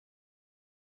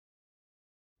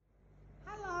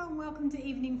and welcome to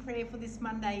evening prayer for this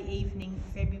Monday evening,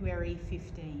 February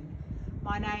 15.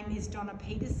 My name is Donna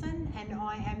Petersen and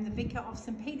I am the Vicar of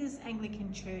St Peter's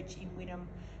Anglican Church in Wynnum,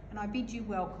 and I bid you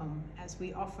welcome as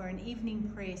we offer an evening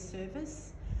prayer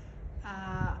service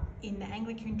in the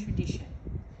Anglican tradition.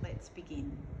 Let's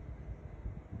begin.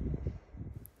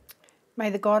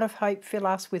 May the God of hope fill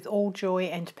us with all joy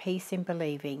and peace in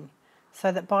believing,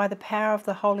 so that by the power of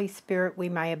the Holy Spirit we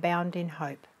may abound in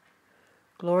hope.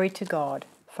 Glory to God,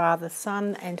 Father,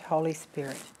 Son, and Holy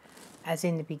Spirit, as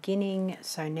in the beginning,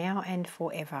 so now and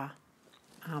forever.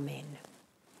 Amen.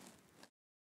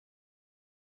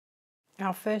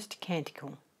 Our first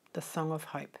canticle, the Song of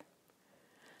Hope.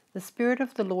 The Spirit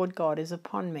of the Lord God is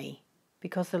upon me,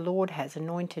 because the Lord has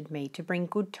anointed me to bring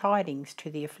good tidings to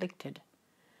the afflicted.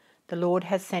 The Lord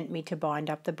has sent me to bind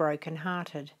up the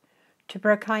broken-hearted, to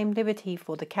proclaim liberty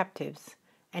for the captives,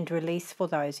 and release for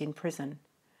those in prison,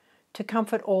 to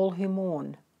comfort all who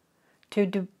mourn,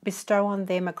 to bestow on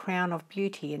them a crown of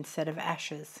beauty instead of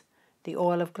ashes, the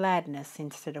oil of gladness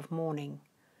instead of mourning,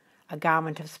 a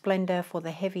garment of splendour for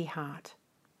the heavy heart.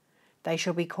 They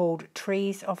shall be called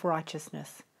trees of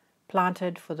righteousness,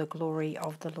 planted for the glory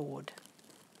of the Lord.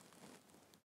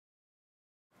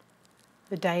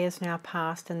 The day is now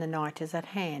past and the night is at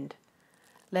hand.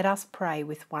 Let us pray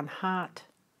with one heart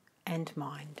and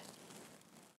mind.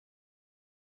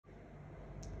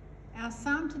 Our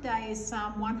psalm today is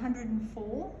Psalm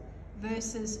 104,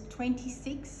 verses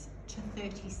 26 to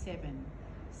 37.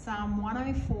 Psalm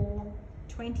 104,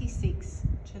 26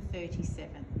 to 37.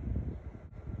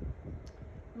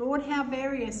 Lord, how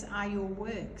various are your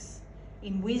works.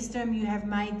 In wisdom you have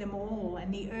made them all,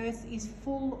 and the earth is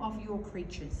full of your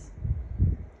creatures.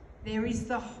 There is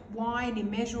the wide,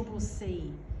 immeasurable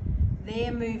sea.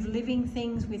 There move living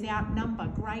things without number,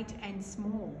 great and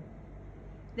small.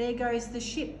 There goes the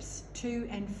ships to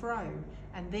and fro,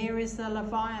 and there is the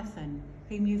Leviathan,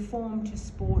 whom you formed to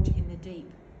sport in the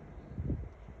deep.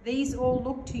 These all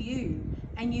look to you,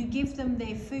 and you give them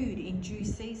their food in due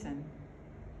season.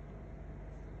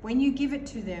 When you give it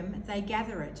to them, they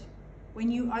gather it.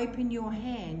 When you open your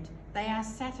hand, they are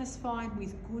satisfied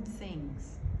with good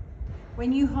things.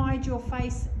 When you hide your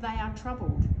face, they are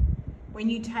troubled. When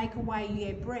you take away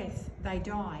their breath, they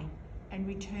die and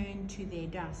return to their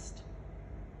dust.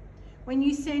 When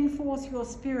you send forth your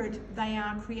Spirit, they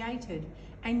are created,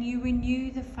 and you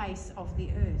renew the face of the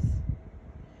earth.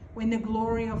 When the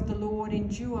glory of the Lord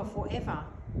endure forever,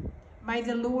 may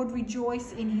the Lord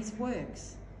rejoice in his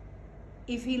works.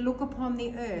 If he look upon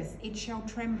the earth, it shall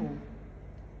tremble.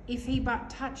 If he but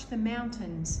touch the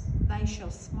mountains, they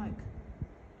shall smoke.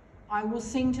 I will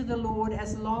sing to the Lord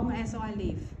as long as I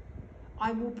live.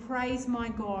 I will praise my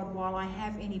God while I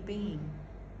have any being.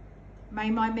 May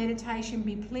my meditation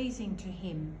be pleasing to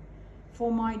him,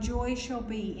 for my joy shall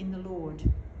be in the Lord.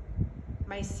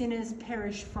 May sinners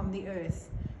perish from the earth.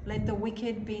 Let the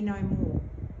wicked be no more.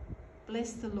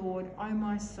 Bless the Lord, O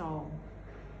my soul.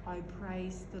 I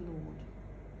praise the Lord.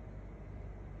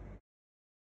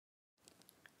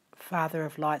 Father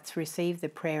of lights, receive the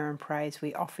prayer and praise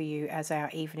we offer you as our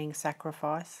evening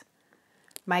sacrifice.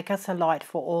 Make us a light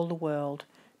for all the world,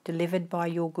 delivered by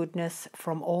your goodness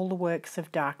from all the works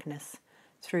of darkness,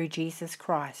 through Jesus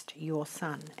Christ, your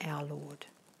Son, our Lord.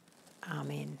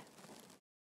 Amen.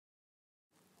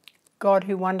 God,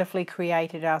 who wonderfully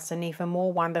created us and even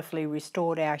more wonderfully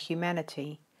restored our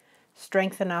humanity,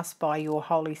 strengthen us by your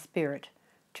Holy Spirit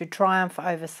to triumph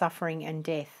over suffering and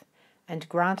death, and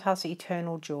grant us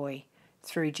eternal joy,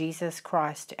 through Jesus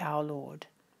Christ, our Lord.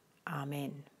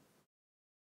 Amen.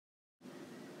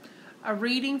 A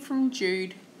reading from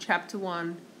Jude, chapter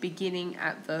 1, beginning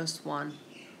at verse 1.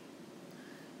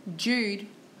 Jude,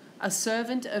 a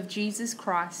servant of Jesus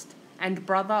Christ and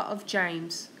brother of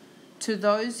James, to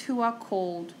those who are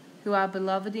called, who are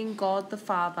beloved in God the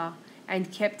Father,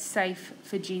 and kept safe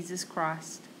for Jesus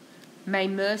Christ. May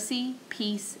mercy,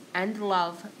 peace, and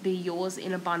love be yours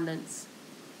in abundance.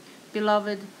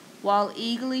 Beloved, while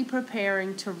eagerly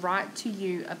preparing to write to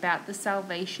you about the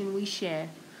salvation we share,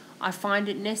 I find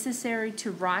it necessary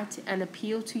to write and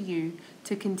appeal to you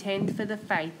to contend for the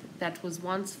faith that was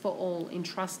once for all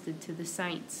entrusted to the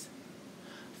saints.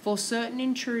 For certain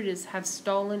intruders have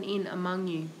stolen in among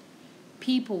you,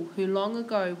 people who long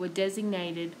ago were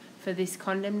designated for this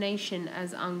condemnation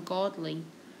as ungodly,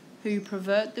 who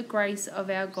pervert the grace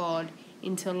of our God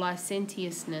into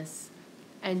licentiousness,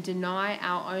 and deny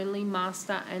our only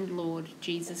Master and Lord,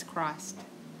 Jesus Christ.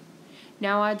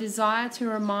 Now I desire to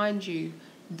remind you,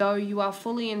 though you are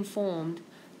fully informed,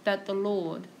 that the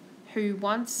Lord, who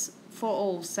once for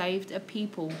all saved a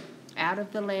people out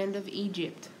of the land of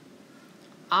Egypt,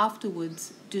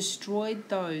 afterwards destroyed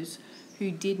those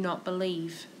who did not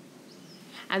believe.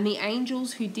 And the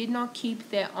angels who did not keep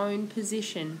their own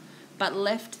position, but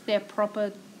left their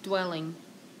proper dwelling,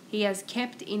 he has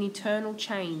kept in eternal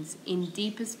chains in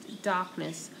deepest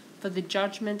darkness for the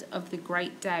judgment of the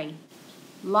great day.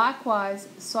 Likewise,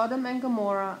 Sodom and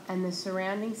Gomorrah and the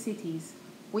surrounding cities,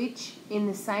 which, in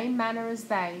the same manner as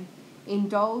they,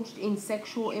 indulged in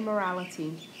sexual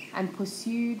immorality and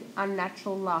pursued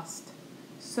unnatural lust,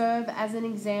 serve as an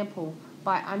example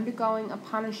by undergoing a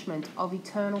punishment of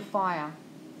eternal fire.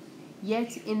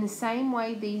 Yet in the same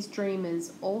way these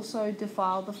dreamers also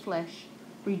defile the flesh,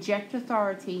 reject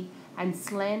authority, and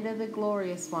slander the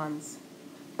glorious ones.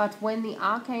 But when the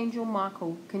archangel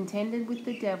Michael contended with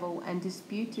the devil and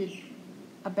disputed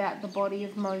about the body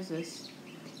of Moses,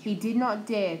 he did not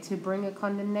dare to bring a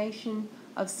condemnation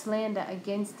of slander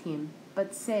against him,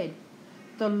 but said,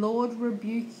 "The Lord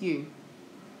rebuke you."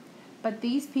 But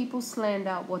these people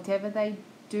slander whatever they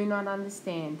do not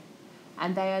understand,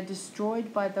 and they are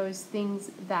destroyed by those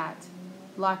things that,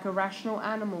 like irrational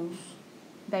animals,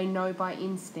 they know by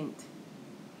instinct.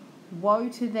 Woe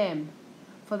to them,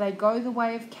 for they go the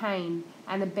way of Cain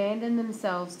and abandon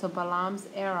themselves to Balaam's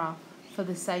error for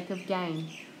the sake of gain,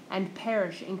 and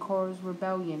perish in Korah's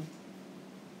rebellion.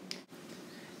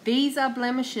 These are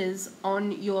blemishes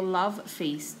on your love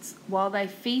feasts, while they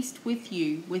feast with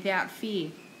you without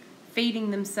fear,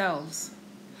 feeding themselves.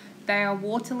 They are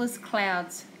waterless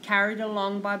clouds carried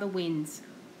along by the winds,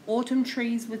 autumn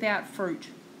trees without fruit,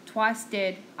 twice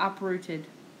dead, uprooted,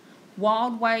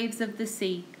 wild waves of the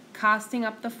sea, casting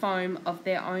up the foam of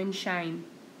their own shame,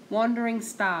 wandering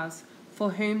stars,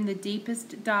 for whom the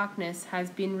deepest darkness has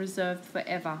been reserved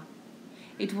forever.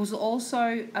 It was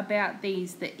also about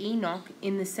these that Enoch,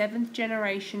 in the 7th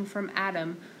generation from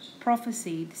Adam,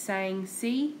 prophesied, saying,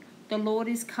 "See, the Lord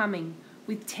is coming,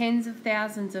 with tens of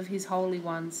thousands of his holy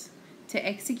ones, to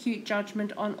execute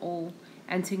judgment on all,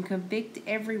 and to convict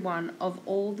everyone of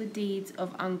all the deeds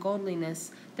of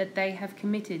ungodliness that they have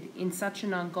committed in such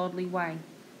an ungodly way,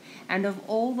 and of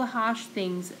all the harsh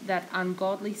things that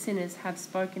ungodly sinners have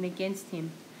spoken against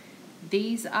him.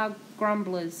 These are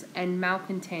grumblers and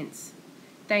malcontents.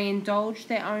 They indulge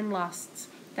their own lusts.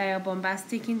 They are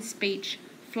bombastic in speech,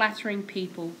 flattering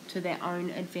people to their own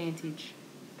advantage."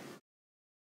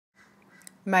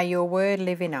 May your word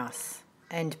live in us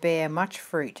and bear much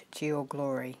fruit to your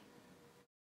glory.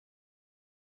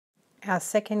 Our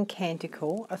second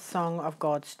canticle, a song of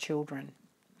God's children.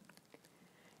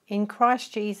 In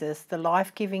Christ Jesus, the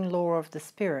life-giving law of the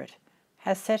Spirit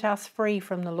has set us free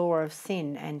from the law of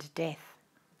sin and death.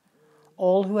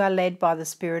 All who are led by the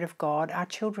Spirit of God are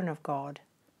children of God.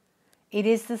 It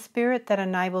is the Spirit that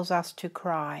enables us to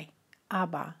cry,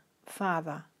 "Abba,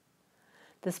 Father."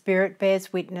 The Spirit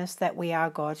bears witness that we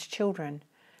are God's children,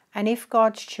 and if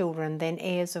God's children, then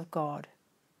heirs of God.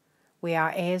 We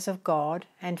are heirs of God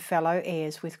and fellow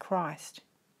heirs with Christ.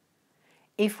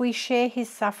 If we share his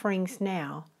sufferings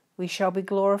now, we shall be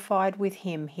glorified with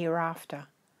him hereafter.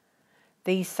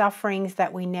 These sufferings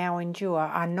that we now endure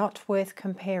are not worth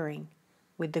comparing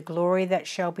with the glory that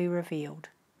shall be revealed.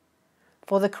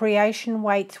 For the creation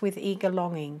waits with eager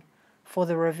longing for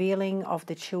the revealing of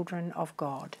the children of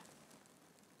God.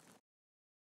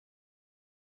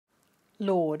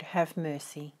 Lord, have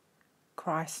mercy.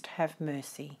 Christ, have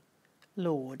mercy.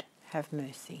 Lord, have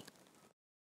mercy.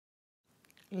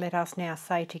 Let us now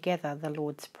say together the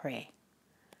Lord's Prayer.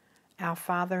 Our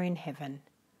Father in heaven,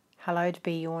 hallowed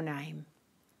be your name.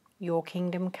 Your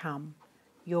kingdom come,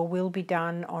 your will be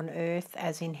done on earth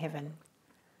as in heaven.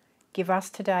 Give us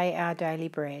today our daily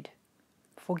bread.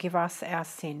 Forgive us our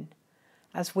sin,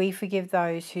 as we forgive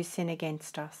those who sin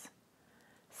against us.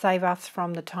 Save us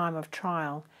from the time of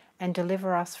trial, and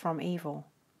deliver us from evil.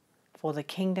 For the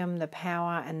kingdom, the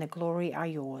power, and the glory are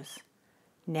yours,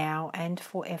 now and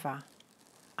forever.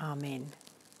 Amen.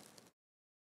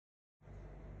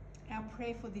 Our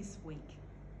prayer for this week.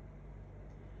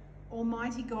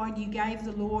 Almighty God, you gave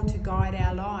the law to guide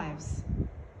our lives.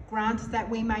 Grant that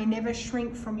we may never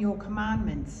shrink from your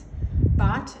commandments,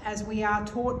 but, as we are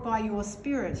taught by your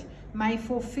Spirit, may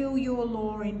fulfill your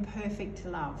law in perfect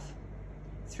love.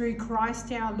 Through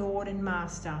Christ our Lord and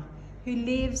Master, who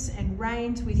lives and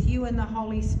reigns with you in the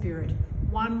Holy Spirit,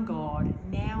 one God,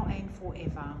 now and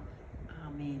forever.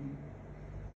 Amen.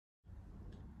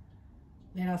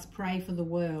 Let us pray for the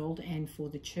world and for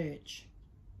the Church.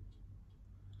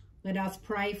 Let us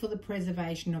pray for the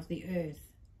preservation of the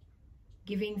earth,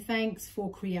 giving thanks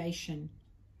for creation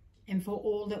and for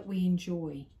all that we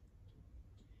enjoy,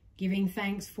 giving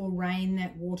thanks for rain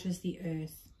that waters the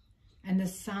earth and the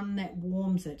sun that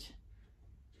warms it,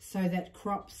 so that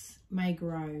crops may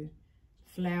grow,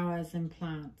 flowers and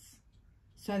plants,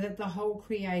 so that the whole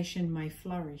creation may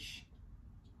flourish.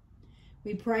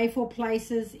 We pray for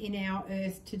places in our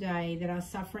earth today that are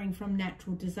suffering from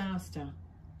natural disaster,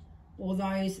 or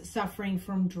those suffering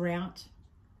from drought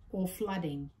or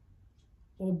flooding,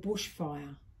 or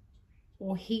bushfire,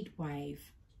 or heat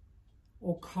wave,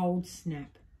 or cold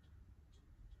snap.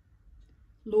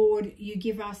 Lord, you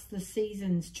give us the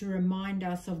seasons to remind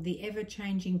us of the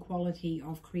ever-changing quality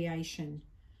of creation.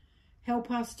 Help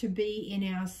us to be in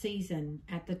our season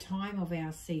at the time of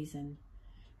our season,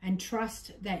 and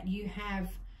trust that you have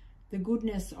the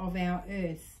goodness of our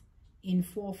earth in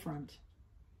forefront,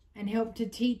 and help to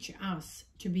teach us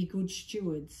to be good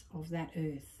stewards of that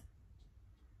earth.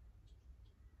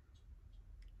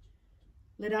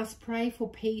 Let us pray for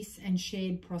peace and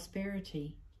shared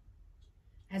prosperity,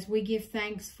 as we give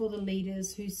thanks for the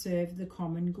leaders who serve the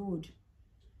common good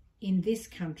in this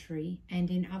country and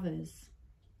in others.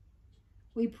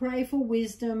 We pray for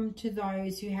wisdom to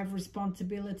those who have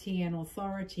responsibility and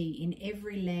authority in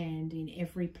every land, in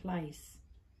every place.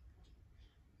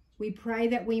 We pray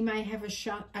that we may have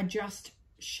a just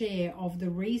share of the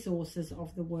resources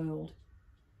of the world,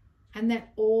 and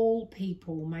that all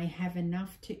people may have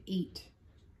enough to eat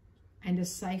and a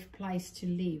safe place to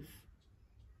live.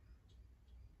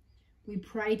 We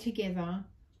pray together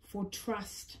for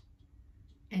trust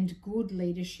and good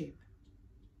leadership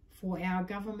for our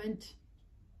government,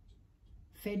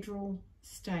 federal,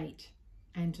 state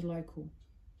and local.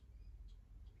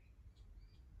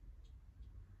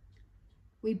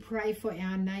 We pray for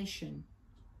our nation.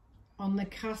 On the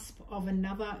cusp of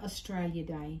another Australia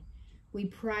Day, we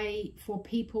pray for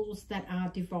peoples that are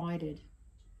divided.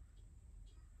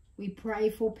 We pray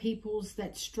for peoples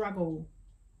that struggle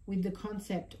with the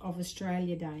concept of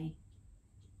Australia Day.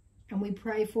 And we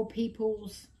pray for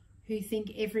peoples who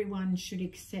think everyone should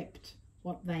accept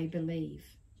what they believe.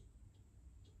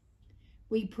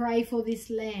 We pray for this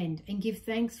land and give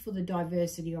thanks for the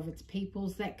diversity of its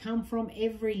peoples that come from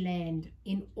every land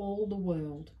in all the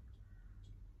world.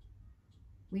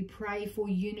 We pray for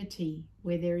unity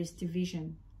where there is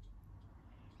division.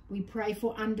 We pray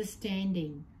for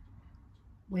understanding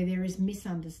where there is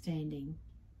misunderstanding.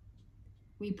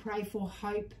 We pray for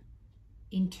hope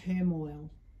in turmoil.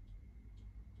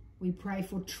 We pray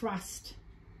for trust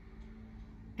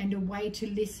and a way to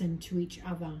listen to each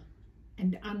other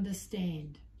and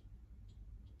understand.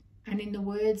 And in the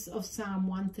words of Psalm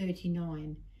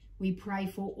 139, we pray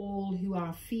for all who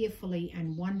are fearfully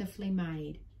and wonderfully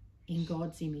made in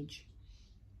God's image.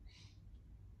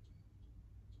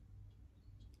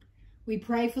 We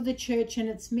pray for the church and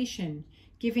its mission,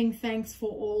 giving thanks for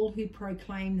all who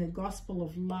proclaim the gospel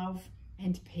of love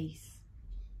and peace.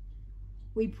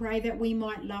 We pray that we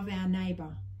might love our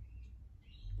neighbour,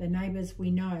 the neighbours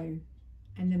we know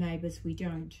and the neighbours we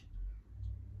don't.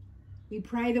 We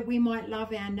pray that we might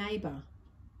love our neighbour,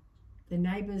 the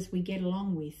neighbours we get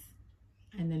along with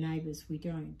and the neighbours we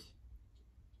don't.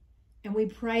 And we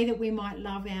pray that we might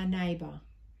love our neighbour,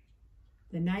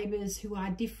 the neighbours who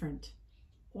are different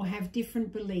or have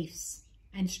different beliefs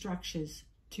and structures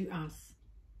to us,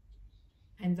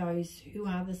 and those who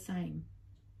are the same.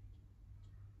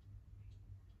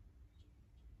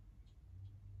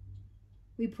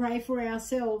 We pray for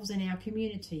ourselves and our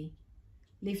community,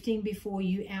 lifting before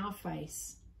you our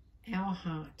face, our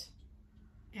heart,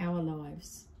 our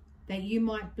lives, that you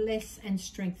might bless and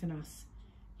strengthen us,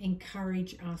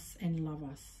 encourage us and love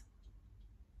us.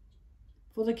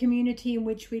 For the community in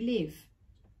which we live,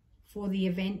 for the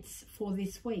events for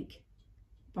this week,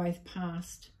 both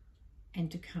past and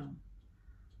to come.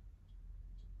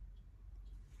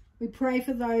 We pray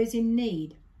for those in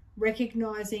need,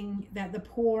 recognising that the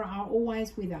poor are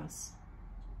always with us.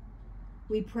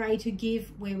 We pray to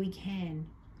give where we can.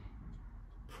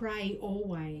 Pray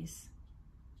always.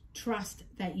 Trust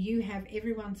that you have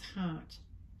everyone's heart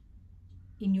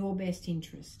in your best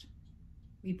interest.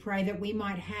 We pray that we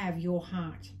might have your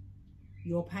heart,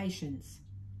 your patience,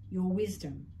 your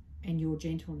wisdom and your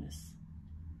gentleness.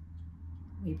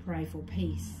 We pray for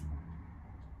peace.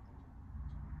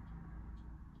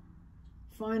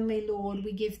 Finally, Lord,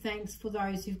 we give thanks for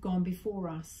those who've gone before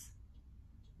us,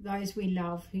 those we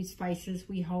love, whose faces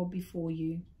we hold before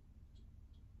you,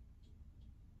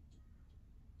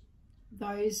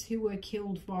 those who were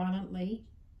killed violently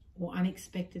or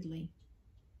unexpectedly,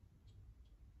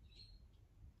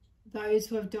 those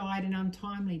who have died an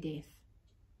untimely death,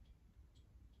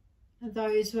 and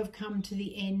those who have come to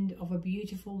the end of a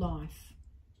beautiful life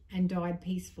and died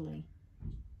peacefully,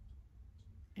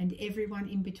 and everyone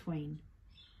in between.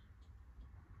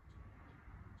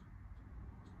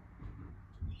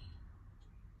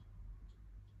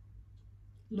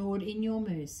 Lord, in your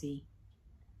mercy,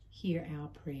 hear our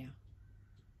prayer.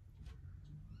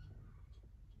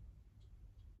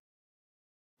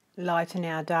 Lighten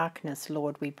our darkness,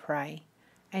 Lord, we pray,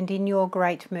 and in your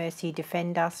great mercy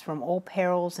defend us from all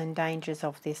perils and dangers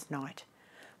of this night,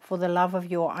 for the love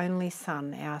of your only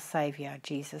Son, our Saviour,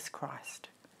 Jesus Christ.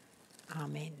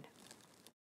 Amen.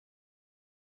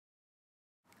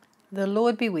 The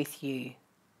Lord be with you.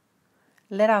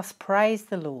 Let us praise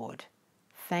the Lord.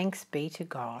 Thanks be to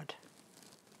God.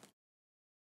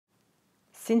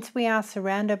 Since we are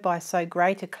surrounded by so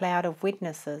great a cloud of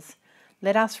witnesses,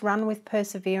 let us run with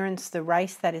perseverance the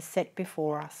race that is set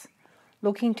before us,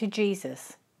 looking to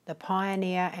Jesus, the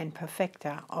pioneer and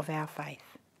perfecter of our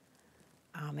faith.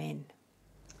 Amen.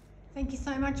 Thank you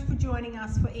so much for joining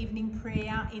us for evening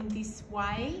prayer in this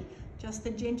way. Just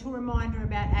a gentle reminder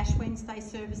about Ash Wednesday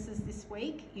services this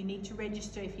week. You need to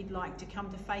register if you'd like to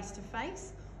come to face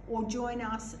or join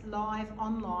us live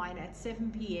online at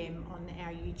 7 p.m. on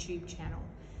our YouTube channel.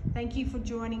 Thank you for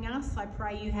joining us. I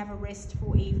pray you have a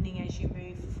restful evening as you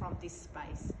move from this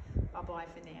space. Bye-bye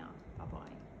for now.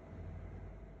 Bye-bye.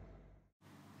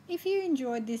 If you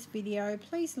enjoyed this video,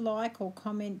 please like or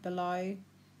comment below.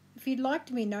 If you'd like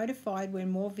to be notified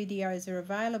when more videos are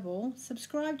available,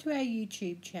 subscribe to our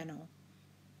YouTube channel.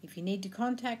 If you need to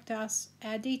contact us,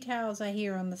 our details are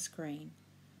here on the screen.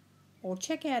 Or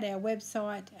check out our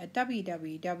website at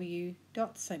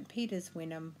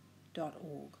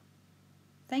www.stpeterswynnum.org.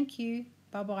 Thank you.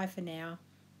 Bye-bye for now.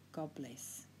 God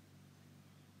bless.